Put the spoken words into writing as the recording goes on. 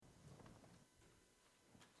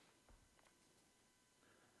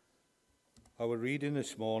Our reading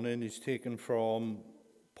this morning is taken from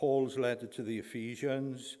Paul's letter to the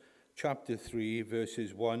Ephesians, chapter 3,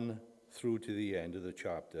 verses 1 through to the end of the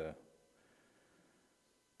chapter.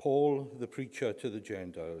 Paul, the preacher to the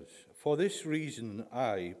Gentiles. For this reason,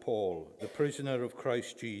 I, Paul, the prisoner of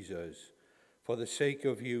Christ Jesus, for the sake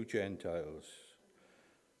of you Gentiles.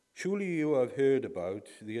 Surely you have heard about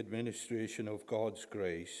the administration of God's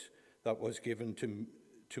grace that was given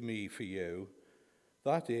to me for you.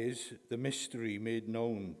 That is, the mystery made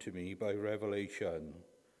known to me by revelation.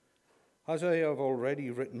 As I have already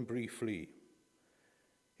written briefly,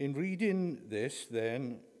 in reading this,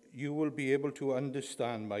 then, you will be able to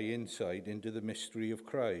understand my insight into the mystery of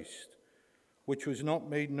Christ, which was not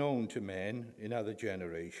made known to men in other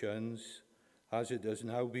generations, as it has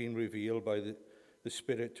now been revealed by the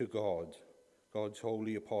Spirit to God's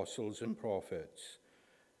holy apostles and prophets.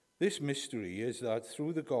 This mystery is that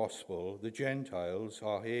through the gospel, the Gentiles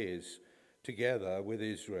are heirs together with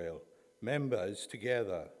Israel, members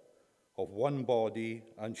together of one body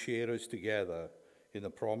and sharers together in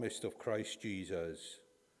the promise of Christ Jesus.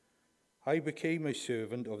 I became a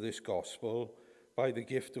servant of this gospel by the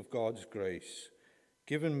gift of God's grace,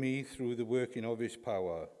 given me through the working of his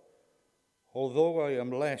power. Although I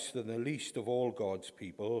am less than the least of all God's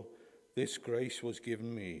people, this grace was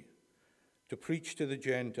given me, to preach to the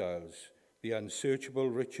Gentiles the unsearchable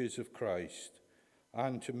riches of Christ,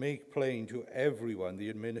 and to make plain to everyone the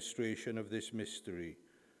administration of this mystery,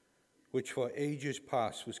 which for ages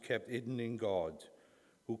past was kept hidden in God,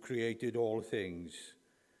 who created all things.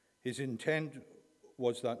 His intent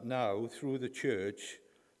was that now, through the church,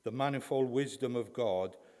 the manifold wisdom of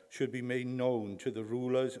God should be made known to the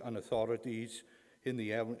rulers and authorities in the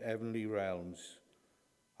heavenly realms,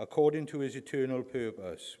 according to his eternal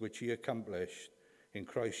purpose, which he accomplished in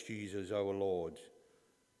Christ Jesus our Lord.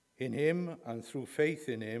 In him and through faith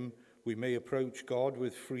in him, we may approach God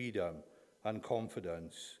with freedom and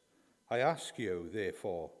confidence. I ask you,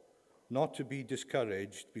 therefore, not to be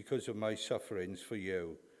discouraged because of my sufferings for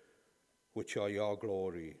you, which are your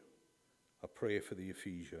glory. A prayer for the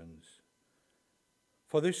Ephesians.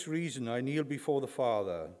 For this reason I kneel before the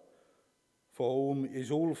Father, for whom his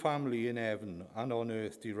whole family in heaven and on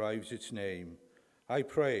earth derives its name. I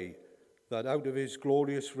pray that out of his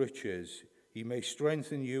glorious riches he may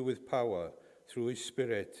strengthen you with power through his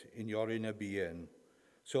Spirit in your inner being,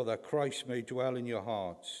 so that Christ may dwell in your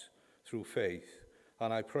hearts through faith.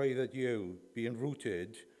 And I pray that you, being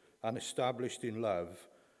rooted and established in love,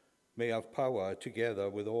 may have power together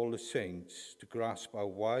with all the saints to grasp how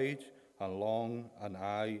wide and long and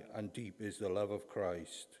high and deep is the love of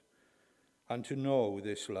Christ, and to know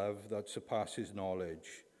this love that surpasses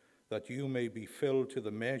knowledge, that you may be filled to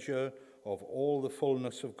the measure of all the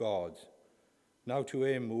fullness of God. Now to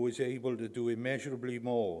him who is able to do immeasurably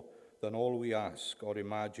more than all we ask or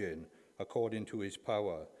imagine, according to his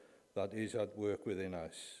power that is at work within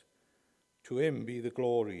us. To him be the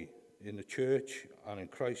glory in the church and in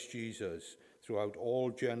Christ Jesus throughout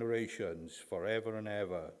all generations, forever and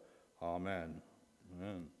ever. Amen.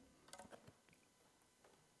 Amen.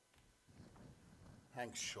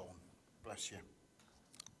 Thanks, Sean. Bless you.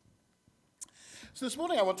 So this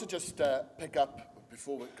morning I want to just pick up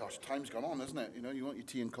before gosh, time's gone on, isn't it? You know, you want your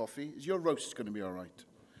tea and coffee. Is your roast going to be all right?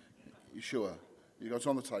 You sure? It's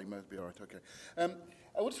on the timer. It'll be all right. Okay.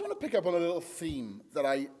 I just want to pick up on a little theme that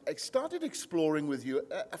I started exploring with you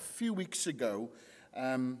a few weeks ago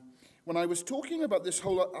when I was talking about this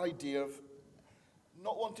whole idea of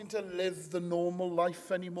not wanting to live the normal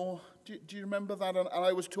life anymore. Do you remember that? And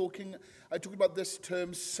I talked about this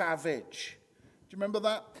term savage. Do you remember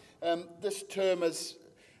that? This term is,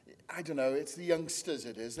 I don't know, it's the youngsters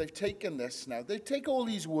it is. They've taken this now. They take all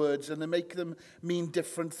these words and they make them mean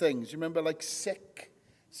different things. You remember like sick?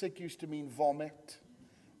 Sick used to mean vomit.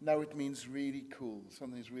 Now it means really cool.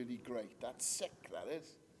 Something's really great. That's sick, that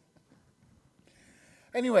is.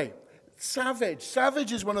 Anyway, savage.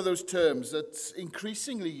 Savage is one of those terms that's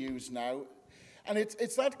increasingly used now. And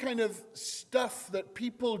it's that kind of stuff that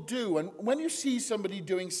people do. And when you see somebody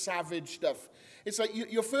doing savage stuff, it's like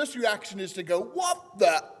your first reaction is to go, what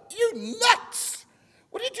the? You nuts!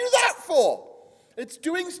 What do you do that for? It's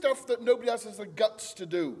doing stuff that nobody else has the guts to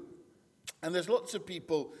do. And there's lots of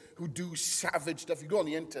people who do savage stuff. You go on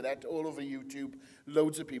the internet, all over YouTube,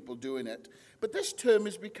 loads of people doing it. But this term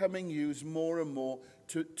is becoming used more and more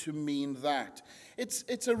to mean that.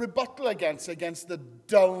 It's a rebuttal against the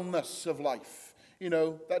dullness of life. You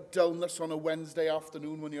know, that dullness on a Wednesday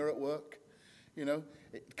afternoon when you're at work. You know,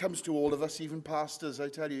 it comes to all of us, even pastors, I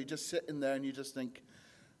tell you. You just sit in there and you just think.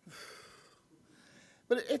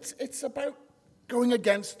 But it's about going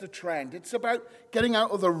against the trend. It's about getting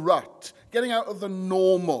out of the rut, getting out of the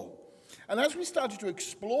normal. And as we started to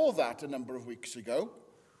explore that a number of weeks ago,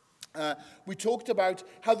 we talked about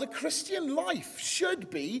how the Christian life should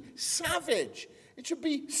be savage. It should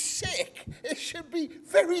be sick. It should be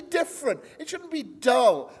very different. It shouldn't be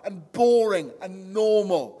dull and boring and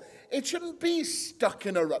normal. It shouldn't be stuck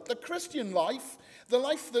in a rut. The Christian life, the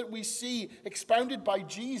life that we see expounded by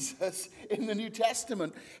Jesus in the New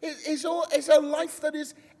Testament, is a life that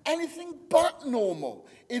is anything but normal.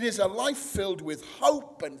 It is a life filled with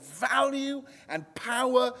hope and value and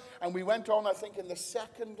power. And we went on, I think, in the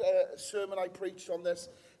second sermon I preached on this,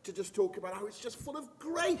 to just talk about how it's just full of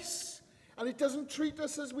grace. And it doesn't treat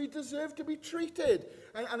us as we deserve to be treated.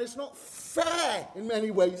 And it's not fair in many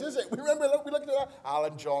ways, is it? We looked at that.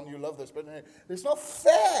 Alan, John, you love this, but it's not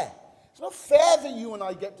fair. It's not fair that you and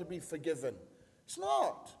I get to be forgiven. It's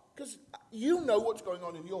not. Because you know what's going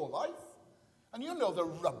on in your life. And you know the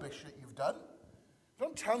rubbish that you've done.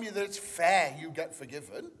 Don't tell me that it's fair you get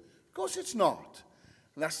forgiven. Of course it's not.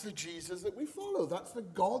 And that's the Jesus that we follow. That's the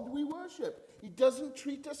God we worship. He doesn't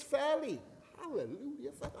treat us fairly.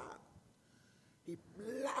 Hallelujah for that. He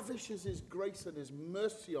lavishes his grace and his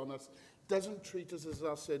mercy on us, doesn't treat us as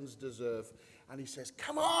our sins deserve. And he says,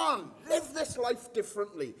 come on, live this life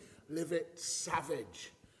differently. Live it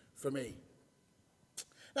savage for me.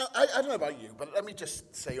 Now, I don't know about you, but let me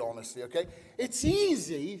just say honestly, okay? It's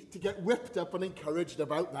easy to get whipped up and encouraged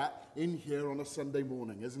about that in here on a Sunday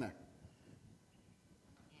morning, isn't it?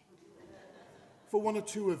 For one or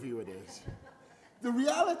two of you it is. The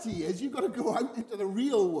reality is you've got to go out into the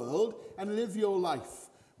real world and live your life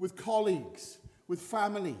with colleagues, with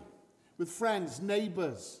family, with friends,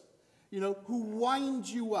 neighbors, who wind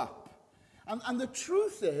you up. And the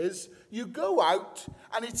truth is, you go out,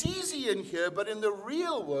 and it's easy in here, but in the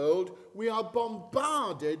real world, we are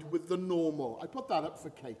bombarded with the normal. I put that up for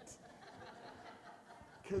Kate.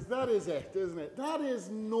 Because that is it, isn't it? That is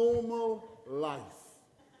normal life.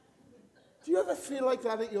 Do you ever feel like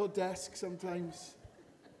that at your desk sometimes?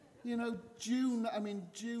 June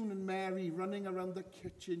and Mary running around the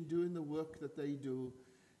kitchen doing the work that they do.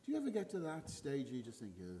 Do you ever get to that stage and you just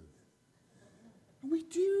think, ugh? And we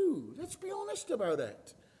do. Let's be honest about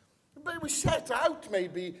it. But we set out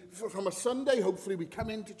maybe from a Sunday, hopefully we come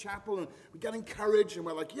into chapel and we get encouraged and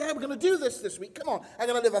we're like, yeah, we're going to do this week. Come on, I'm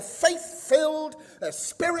going to live a faith-filled,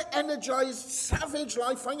 spirit-energized, savage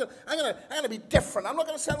life. I'm going to be different. I'm not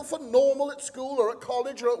going to settle for normal at school or at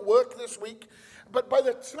college or at work this week. But by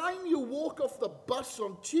the time you walk off the bus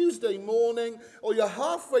on Tuesday morning, or you're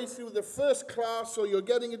halfway through the first class, or you're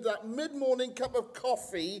getting into that mid-morning cup of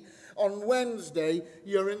coffee on Wednesday,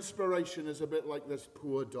 your inspiration is a bit like this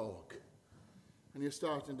poor dog. And you're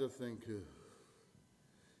starting to think, ugh.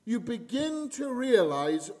 You begin to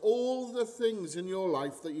realize all the things in your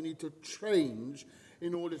life that you need to change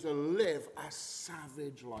in order to live a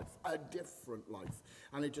savage life, a different life.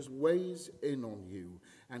 And it just weighs in on you,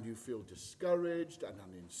 and you feel discouraged and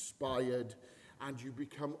uninspired, and you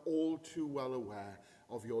become all too well aware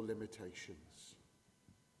of your limitations.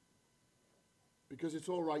 Because it's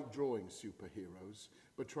all right drawing superheroes,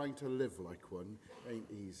 but trying to live like one ain't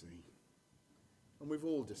easy. And we've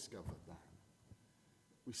all discovered that.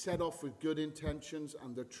 We set off with good intentions,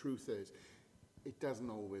 and the truth is, it doesn't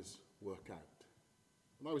always work out.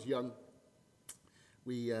 When I was young,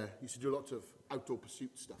 we used to do lots of outdoor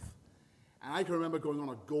pursuit stuff. And I can remember going on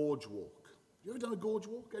a gorge walk. You ever done a gorge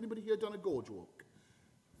walk? Anybody here done a gorge walk?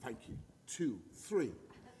 Thank you. 2, 3.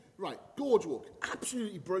 Right, gorge walk.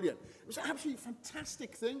 Absolutely brilliant. It was an absolutely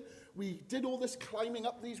fantastic thing. We did all this climbing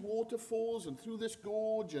up these waterfalls and through this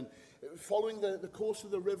gorge and following the course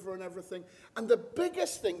of the river and everything. And the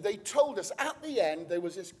biggest thing, they told us at the end, there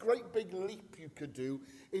was this great big leap you could do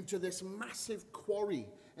into this massive quarry,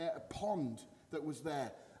 a pond that was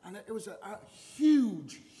there. And it was a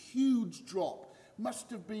huge, huge drop. Must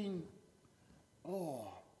have been,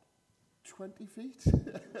 20 feet?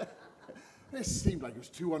 It seemed like it was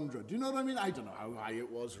 200. Do you know what I mean? I don't know how high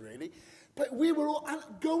it was, really. But we were all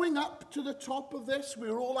going up to the top of this.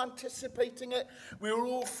 We were all anticipating it. We were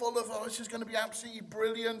all full of, this is going to be absolutely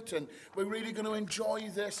brilliant, and we're really going to enjoy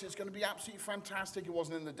this. It's going to be absolutely fantastic. It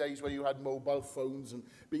wasn't in the days where you had mobile phones and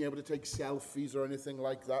being able to take selfies or anything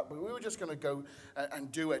like that. But we were just going to go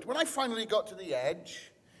and do it. When I finally got to the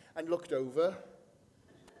edge and looked over,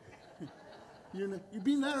 you've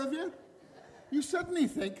been there, have you? You suddenly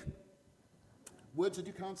think, words that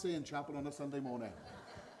you can't say in chapel on a Sunday morning.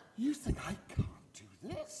 You think, I can't do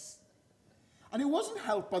this. And it wasn't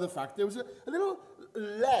helped by the fact there was a little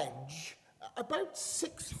ledge about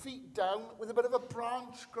 6 feet down with a bit of a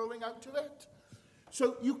branch growing out of it.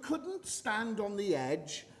 So you couldn't stand on the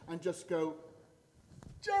edge and just go,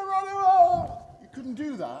 Geronimo! You couldn't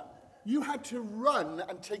do that. You had to run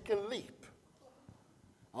and take a leap.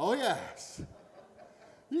 Oh, yes.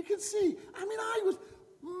 You can see. I mean,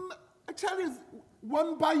 I tell you,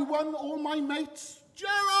 one by one, all my mates,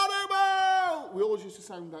 Geronimo! We always used to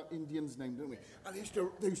sound that Indian's name, didn't we? And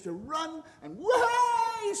they used to run and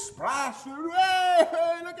way, splash, and way,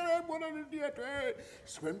 look at him, what an idiot, way,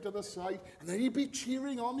 swim to the side, and then he'd be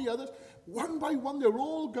cheering on the others. One by one, they were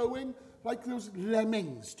all going like those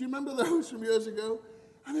lemmings. Do you remember those from years ago?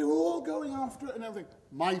 And they were all going after it and everything.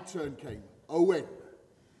 My turn came. Owen.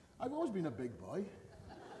 I've always been a big boy.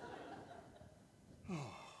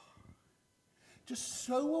 Just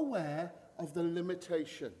so aware of the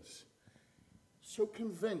limitations. So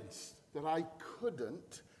convinced that I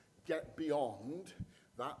couldn't get beyond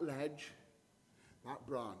that ledge, that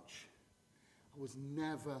branch. I was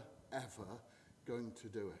never, ever going to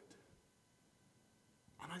do it.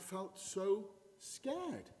 And I felt so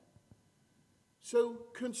scared. So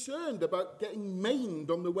concerned about getting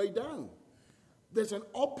maimed on the way down. There's an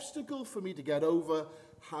obstacle for me to get over.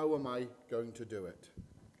 How am I going to do it?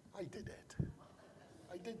 I did it.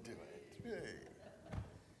 I did do it. Yay.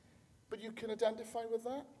 But you can identify with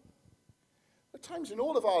that? There are times in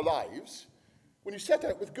all of our lives when you set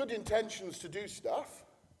out with good intentions to do stuff,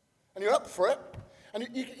 and you're up for it, and it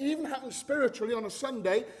even happens spiritually on a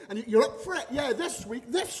Sunday, and you're up for it. Yeah, this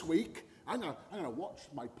week, I'm going to watch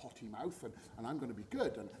my potty mouth, and I'm going to be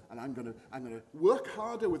good, and I'm going to work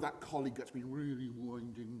harder with that colleague that's been really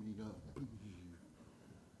winding me up.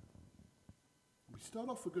 We start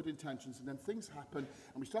off with good intentions, and then things happen,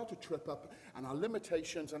 and we start to trip up, and our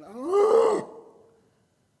limitations, and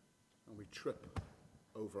we trip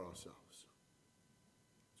over ourselves.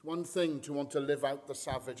 It's one thing to want to live out the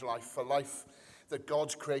savage life, a life that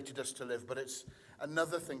God's created us to live, but it's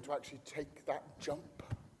another thing to actually take that jump.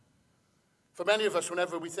 For many of us,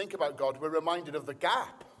 whenever we think about God, we're reminded of the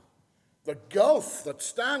gap, the gulf that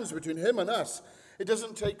stands between him and us. It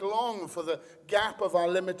doesn't take long for the gap of our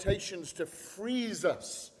limitations to freeze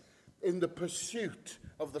us in the pursuit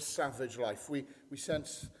of the savage life. We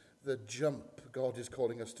sense the jump God is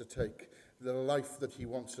calling us to take, the life that he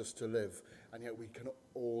wants us to live, and yet we can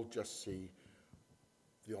all just see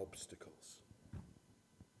the obstacles.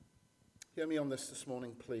 Hear me on this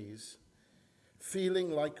morning, please.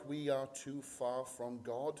 Feeling like we are too far from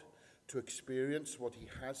God to experience what he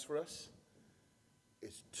has for us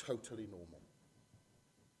is totally normal.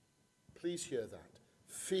 Please hear that.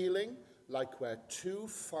 Feeling like we're too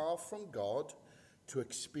far from God to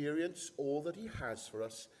experience all that he has for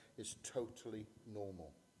us is totally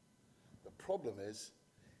normal. The problem is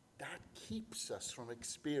that keeps us from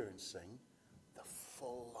experiencing the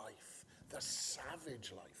full life, the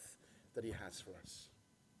savage life that he has for us.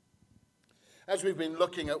 As we've been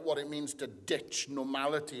looking at what it means to ditch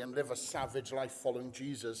normality and live a savage life following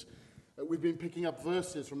Jesus, we've been picking up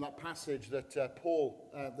verses from that passage that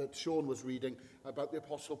that Sean was reading about the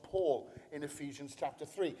Apostle Paul in Ephesians chapter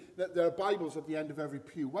 3. There are Bibles at the end of every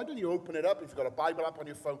pew. Why don't you open it up? If you've got a Bible up on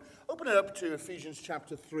your phone, open it up to Ephesians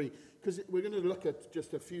chapter 3, because we're going to look at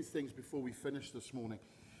just a few things before we finish this morning.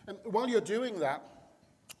 And while you're doing that,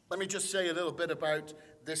 let me just say a little bit about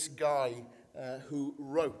this guy who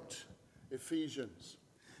wrote Ephesians.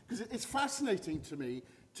 Because it's fascinating to me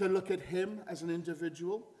to look at him as an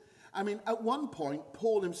individual. I mean, at one point,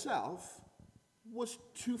 Paul himself was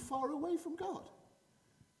too far away from God.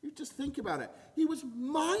 You just think about it. He was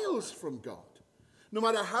miles from God. No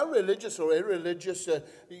matter how religious or irreligious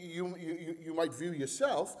you might view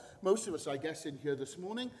yourself, most of us, I guess, in here this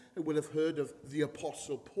morning will have heard of the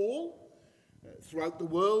Apostle Paul. Throughout the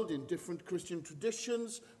world, in different Christian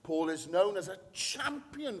traditions, Paul is known as a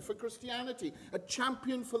champion for Christianity, a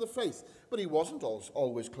champion for the faith. But he wasn't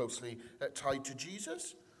always closely tied to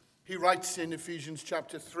Jesus. He writes in Ephesians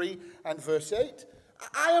chapter 3 and verse 8,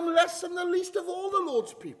 I am less than the least of all the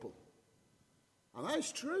Lord's people. And that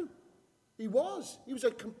is true. He was. He was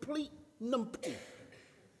a complete numpty.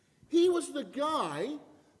 He was the guy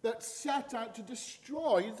that set out to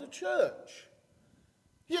destroy the church.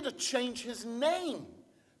 He had to change his name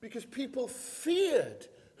because people feared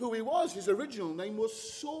who he was. His original name was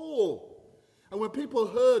Saul. And when people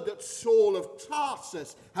heard that Saul of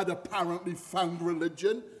Tarsus had apparently found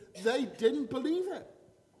religion, they didn't believe it.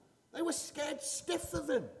 They were scared stiff of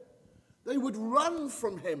him. They would run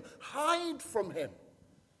from him, hide from him.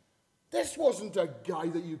 This wasn't a guy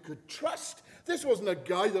that you could trust. This wasn't a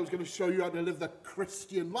guy that was going to show you how to live the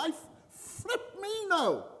Christian life. Flip me,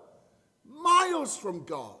 no. Miles from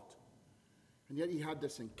God. And yet he had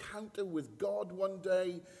this encounter with God one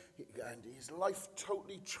day, and his life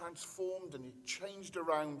totally transformed, and he changed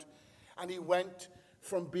around, and he went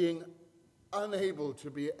from being unable to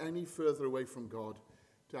be any further away from God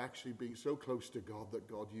to actually being so close to God that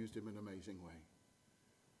God used him in an amazing way.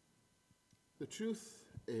 The truth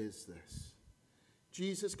is this: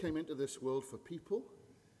 Jesus came into this world for people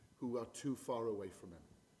who are too far away from him.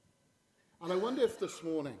 And I wonder if this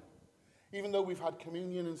morning, even though we've had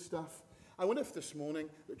communion and stuff, I wonder if this morning,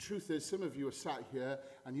 the truth is, some of you are sat here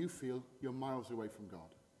and you feel you're miles away from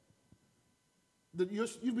God. That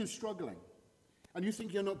you've been struggling, and you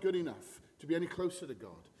think you're not good enough to be any closer to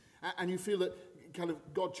God. And you feel that kind of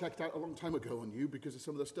God checked out a long time ago on you because of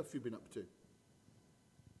some of the stuff you've been up to.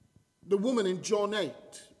 The woman in John 8,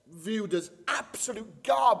 viewed as absolute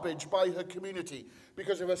garbage by her community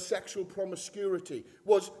because of her sexual promiscuity,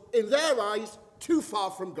 was, in their eyes, too far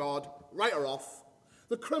from God. Write her off.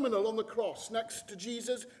 The criminal on the cross next to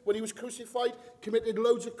Jesus, when he was crucified, committed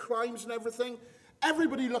loads of crimes and everything.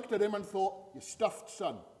 Everybody looked at him and thought, "You stuffed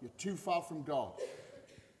son, you're too far from God."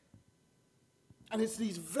 And it's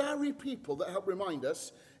these very people that help remind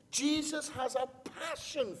us Jesus has a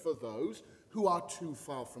passion for those who are too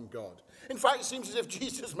far from God. In fact, it seems as if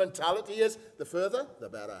Jesus' mentality is, the further, the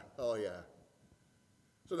better. Oh, yeah.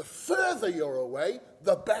 So the further you're away,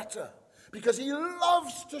 the better. Because he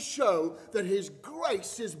loves to show that his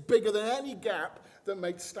grace is bigger than any gap that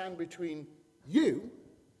might stand between you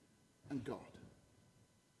and God.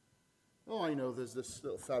 Oh, I know there's this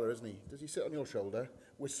little fella, isn't he? Does he sit on your shoulder,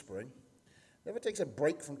 whispering? Never takes a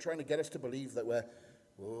break from trying to get us to believe that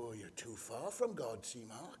you're too far from God, see,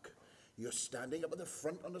 Mark? You're standing up at the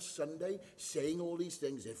front on a Sunday saying all these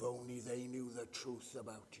things. If only they knew the truth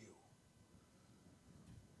about you.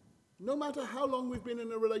 No matter how long we've been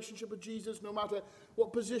in a relationship with Jesus, no matter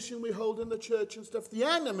what position we hold in the church and stuff, the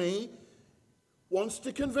enemy wants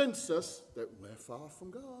to convince us that we're far from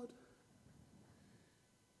God.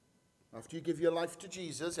 After you give your life to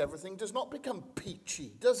Jesus, everything does not become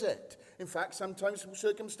peachy, does it? In fact, sometimes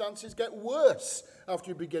circumstances get worse after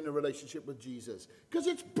you begin a relationship with Jesus, because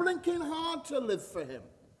it's blinking hard to live for him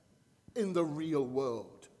in the real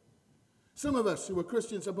world. Some of us who are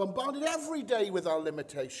Christians are bombarded every day with our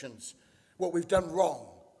limitations, what we've done wrong,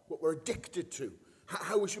 what we're addicted to,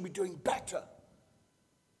 how we should be doing better.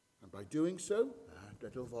 And by doing so, that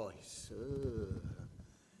little voice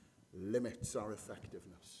limits our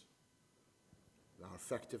effectiveness. Our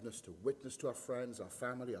effectiveness to witness to our friends, our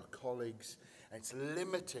family, our colleagues. And it's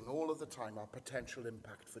limiting all of the time our potential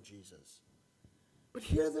impact for Jesus. But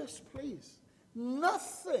hear this, please.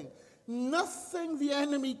 Nothing the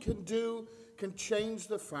enemy can do can change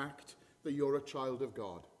the fact that you're a child of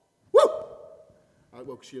God. Woo! I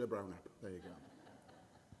woke Sheila Brown up. There you go.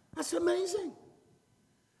 That's amazing.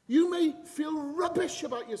 You may feel rubbish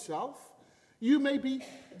about yourself. You may be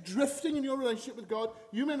drifting in your relationship with God.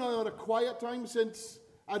 You may not have had a quiet time since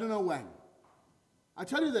I don't know when. I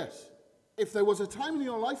tell you this, if there was a time in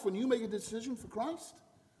your life when you make a decision for Christ,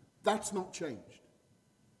 that's not changed.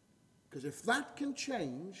 Because if that can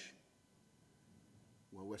change,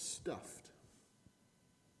 well, we're stuffed.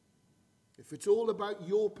 If it's all about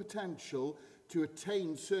your potential to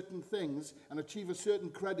attain certain things and achieve a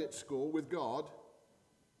certain credit score with God,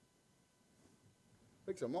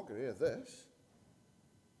 I'm not going to hear this.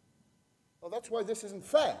 Well, that's why this isn't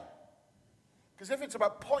fair. Because if it's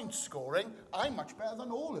about point scoring, I'm much better than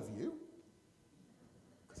all of you.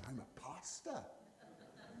 Because I'm a pastor.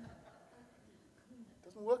 It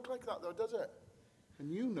doesn't work like that, though, does it?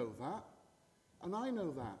 And you know that. And I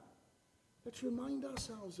know that. Let's remind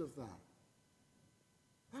ourselves of that.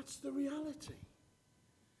 That's the reality.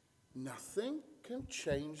 Nothing can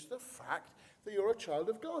change the fact that you're a child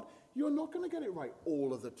of God. You're not going to get it right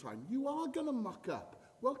all of the time. You are going to muck up.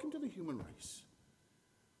 Welcome to the human race.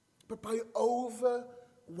 But by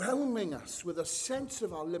overwhelming us with a sense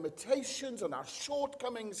of our limitations and our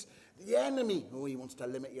shortcomings, the enemy, he wants to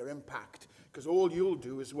limit your impact. Because all you'll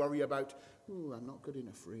do is worry about, I'm not good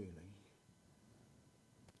enough, really.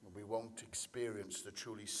 And we won't experience the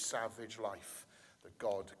truly savage life that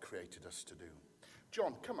God created us to do.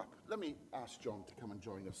 John, come up. Let me ask John to come and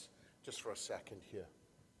join us just for a second here.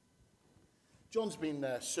 John's been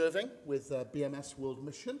serving with BMS World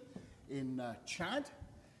Mission in Chad,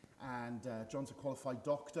 and John's a qualified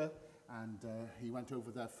doctor, and he went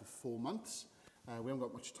over there for 4 months. We haven't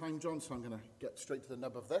got much time, John, so I'm going to get straight to the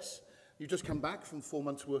nub of this. You've just come back from 4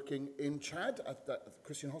 months working in Chad at the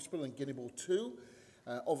Christian Hospital in Guinea-Bissau 2.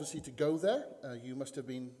 Obviously, to go there, you must have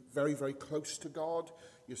been very, very close to God.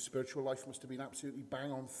 Your spiritual life must have been absolutely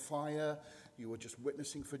bang on fire. You were just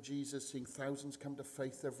witnessing for Jesus, seeing thousands come to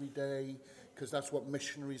faith every day, because that's what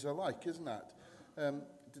missionaries are like, isn't that?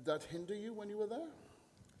 Did that hinder you when you were there?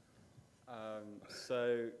 That's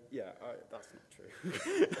not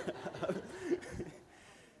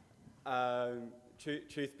true.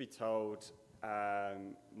 Truth be told,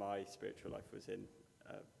 my spiritual life was in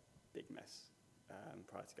a big mess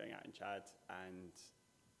prior to going out in Chad, and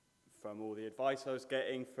from all the advice I was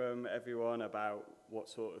getting from everyone about what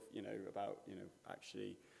sort of,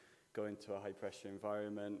 actually going to a high pressure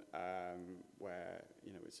environment where,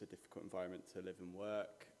 it's a difficult environment to live and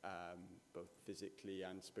work, both physically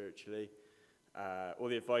and spiritually. All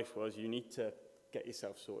the advice was you need to get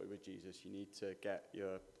yourself sorted with Jesus. You need to get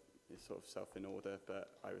your sort of self in order.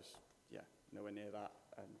 But I was, nowhere near that.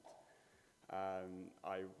 And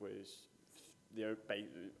I was,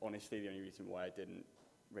 honestly, the only reason why I didn't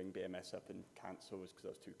ring BMS up and cancel was because I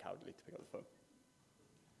was too cowardly to pick up the phone.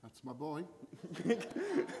 That's my boy.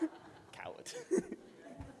 Coward.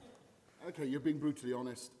 Okay, you're being brutally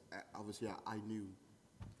honest. Obviously, I knew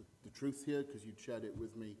the truth here because you'd shared it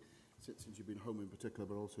with me since you've been home in particular,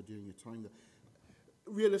 but also during your time there.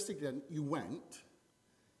 Realistically, then, you went.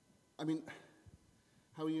 I mean,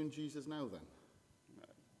 how are you and Jesus now then?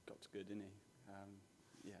 God's good, isn't he?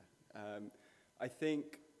 I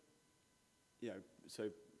think,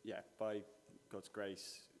 by God's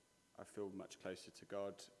grace, I feel much closer to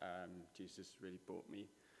God. Jesus really brought me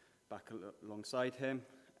back alongside him.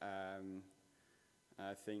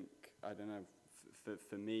 I think,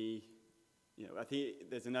 for me, I think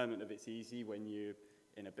there's an element of it's easy when you're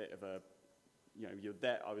in a bit of a, you're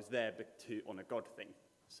there. I was there on a God thing.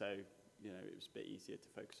 So, it was a bit easier to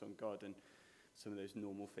focus on God, and some of those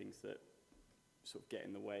normal things that sort of get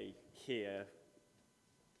in the way here.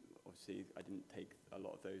 Obviously, I didn't take a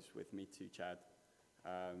lot of those with me to Chad.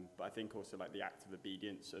 But I think also like the act of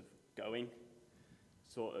obedience of going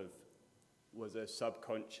sort of was a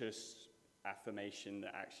subconscious affirmation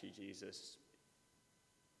that actually Jesus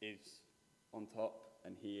is on top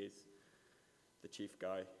and he is the chief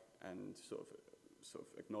guy, and sort of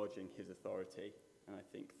acknowledging his authority. And I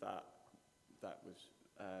think that was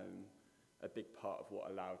a big part of what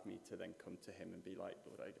allowed me to then come to him and be like,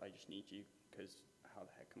 Lord, I just need you, because how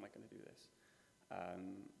the heck am I going to do this?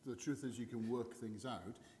 The truth is you can work things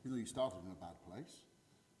out. Even though you started in a bad place,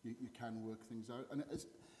 you can work things out. And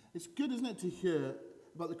it's good, isn't it, to hear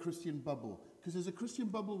about the Christian bubble? Because there's a Christian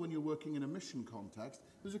bubble when you're working in a mission context.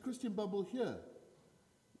 There's a Christian bubble here.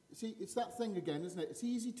 See, it's that thing again, isn't it? It's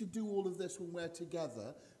easy to do all of this when we're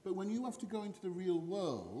together, but when you have to go into the real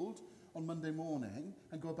world on Monday morning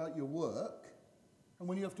and go about your work, and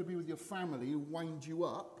when you have to be with your family who wind you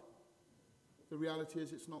up, the reality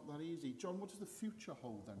is it's not that easy. John, what does the future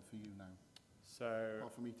hold then for you now? So,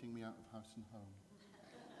 apart from eating me out of house and home.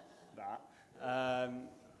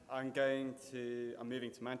 I'm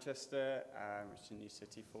moving to Manchester, which is a new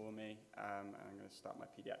city for me, and I'm going to start my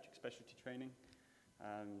paediatric specialty training.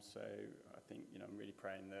 So I think, I'm really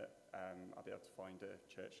praying that I'll be able to find a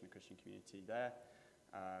church and a Christian community there,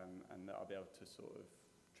 and that I'll be able to sort of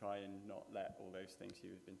try and not let all those things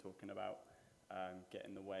you've been talking about get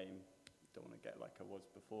in the way. And don't want to get like I was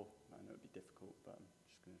before. I know it'd be difficult, but I'm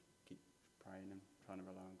just going to keep praying and trying to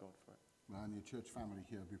rely on God for it. Well, and your church family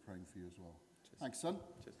here will be praying for you as well. Cheers. Thanks, son.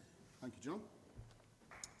 Cheers. Thank you, John.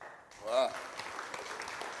 Wow.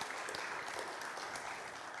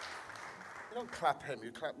 You don't clap him,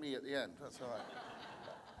 you clap me at the end. That's all right.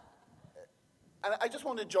 And I just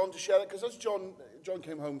wanted John to share that, because as John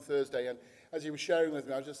came home Thursday, and as he was sharing with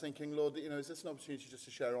me, I was just thinking, Lord, is this an opportunity just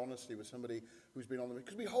to share honestly with somebody who's been on the...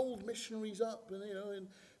 Because we hold missionaries up, and, and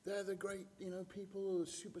they're the great, people who are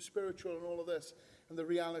super spiritual and all of this. And the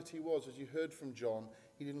reality was, as you heard from John,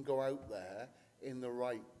 he didn't go out there in the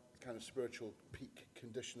right kind of spiritual peak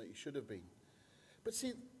condition that he should have been. But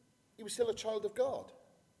see, he was still a child of God.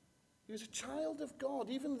 He was a child of God,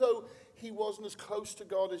 even though he wasn't as close to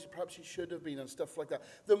God as perhaps he should have been and stuff like that.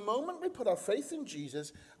 The moment we put our faith in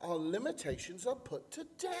Jesus, our limitations are put to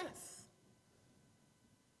death.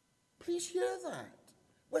 Please hear that.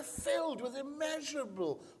 We're filled with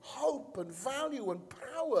immeasurable hope and value and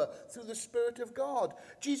power through the Spirit of God.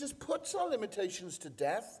 Jesus puts our limitations to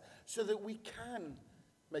death so that we can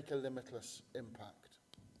make a limitless impact.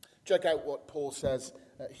 Check out what Paul says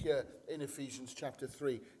here in Ephesians chapter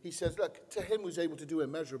 3. He says, look, to him who's able to do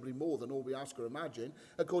immeasurably more than all we ask or imagine,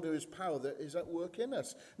 according to his power that is at work in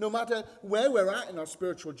us. No matter where we're at in our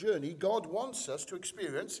spiritual journey, God wants us to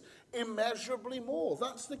experience immeasurably more.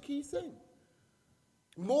 That's the key thing.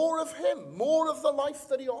 More of him, more of the life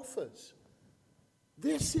that he offers.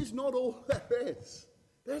 This is not all there is.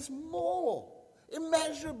 There's more,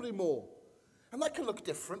 immeasurably more. And that can look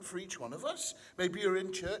different for each one of us. Maybe you're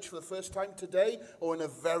in church for the first time today or in a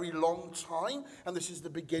very long time, and this is the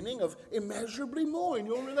beginning of immeasurably more in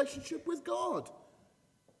your relationship with God.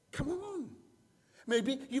 Come on.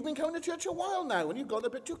 Maybe you've been coming to church a while now and you've gotten a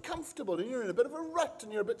bit too comfortable and you're in a bit of a rut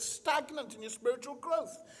and you're a bit stagnant in your spiritual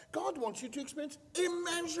growth. God wants you to experience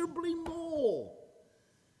immeasurably more.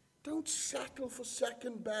 Don't settle for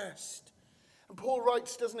second best. And Paul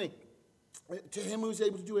writes, doesn't he? To him who's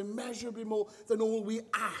able to do immeasurably more than all we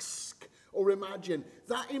ask or imagine.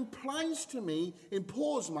 That implies to me, in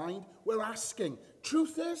Paul's mind, we're asking.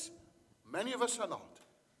 Truth is, many of us are not.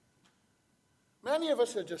 Many of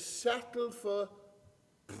us are just settled for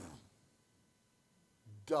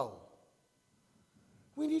dull.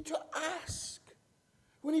 We need to ask.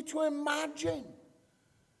 We need to imagine.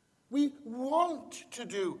 We want to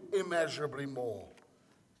do immeasurably more.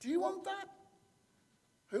 Do you want that?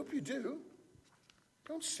 I hope you do.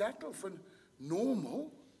 Don't settle for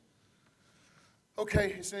normal.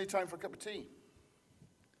 Okay, it's nearly time for a cup of tea.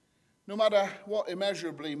 No matter what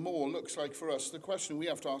immeasurably more looks like for us, the question we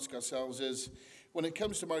have to ask ourselves is, when it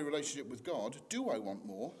comes to my relationship with God, do I want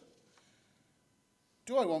more?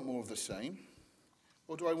 Do I want more of the same?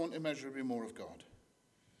 Or do I want immeasurably more of God?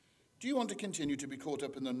 Do you want to continue to be caught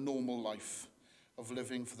up in the normal life of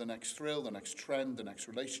living for the next thrill, the next trend, the next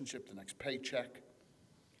relationship, the next paycheck?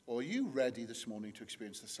 Or are you ready this morning to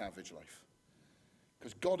experience the savage life?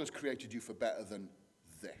 Because God has created you for better than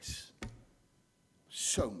this.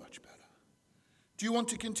 So much better. Do you want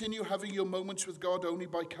to continue having your moments with God only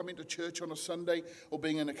by coming to church on a Sunday or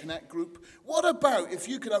being in a connect group? What about if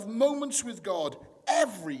you could have moments with God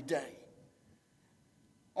every day?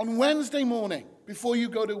 On Wednesday morning, before you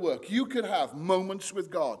go to work, you could have moments with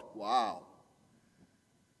God. Wow.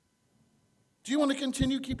 Do you want to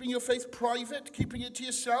continue keeping your faith private, keeping it to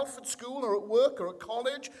yourself at school or at work or at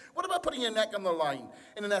college? What about putting your neck on the line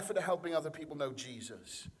in an effort to helping other people know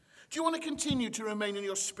Jesus? Do you want to continue to remain in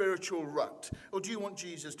your spiritual rut? Or do you want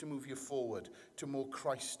Jesus to move you forward to more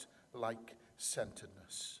Christ-like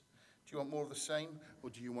centeredness? Do you want more of the same, or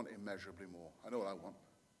do you want immeasurably more? I know what I want.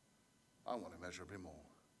 I want immeasurably more.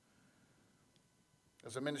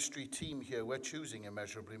 As a ministry team here, we're choosing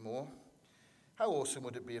immeasurably more. How awesome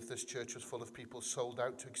would it be if this church was full of people sold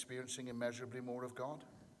out to experiencing immeasurably more of God?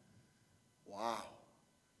 Wow.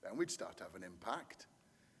 Then we'd start to have an impact.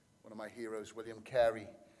 One of my heroes, William Carey,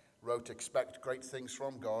 wrote, "Expect great things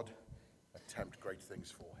from God, attempt great things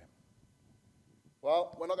for him."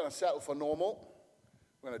 Well, we're not going to settle for normal.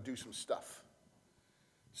 We're going to do some stuff.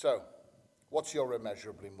 So, what's your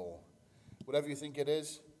immeasurably more? Whatever you think it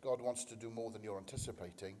is, God wants to do more than you're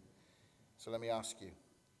anticipating. So let me ask you,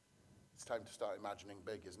 it's time to start imagining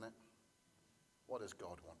big, isn't it? What does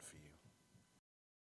God want for you?